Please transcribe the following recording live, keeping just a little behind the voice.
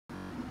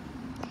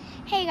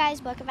Hey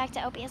guys, welcome back to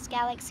OPS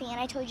Galaxy, and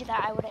I told you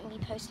that I wouldn't be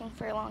posting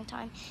for a long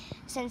time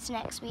since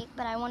next week,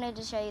 but I wanted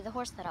to show you the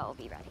horse that I will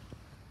be riding.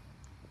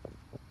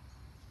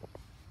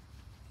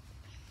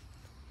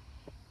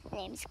 His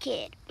name's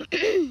Kid.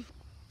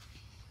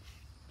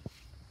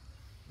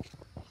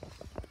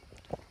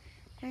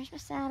 Here's my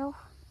saddle.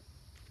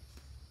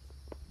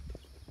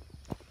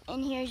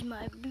 And here's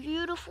my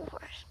beautiful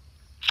horse.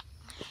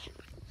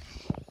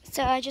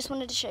 So I just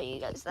wanted to show you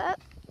guys that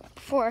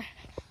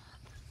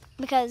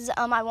because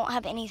I won't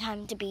have any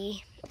time to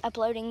be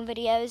uploading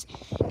videos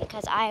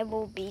because I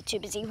will be too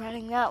busy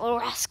riding that little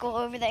rascal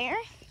over there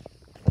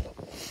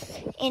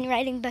and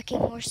riding bucking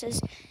horses.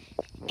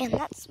 And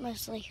that's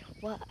mostly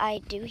what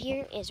I do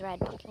here, is ride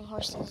bucking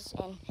horses.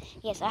 And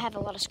yes, I have a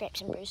lot of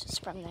scrapes and bruises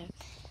from them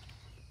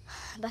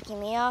bucking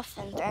me off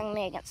and throwing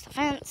me against the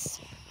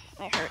fence.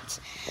 It hurts,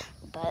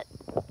 but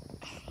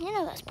you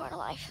know, that's part of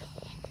life.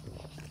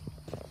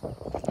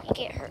 You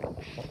get hurt.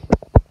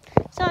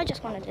 So I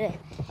just wanted to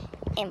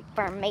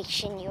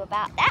information you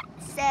about that.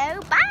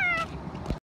 So bye.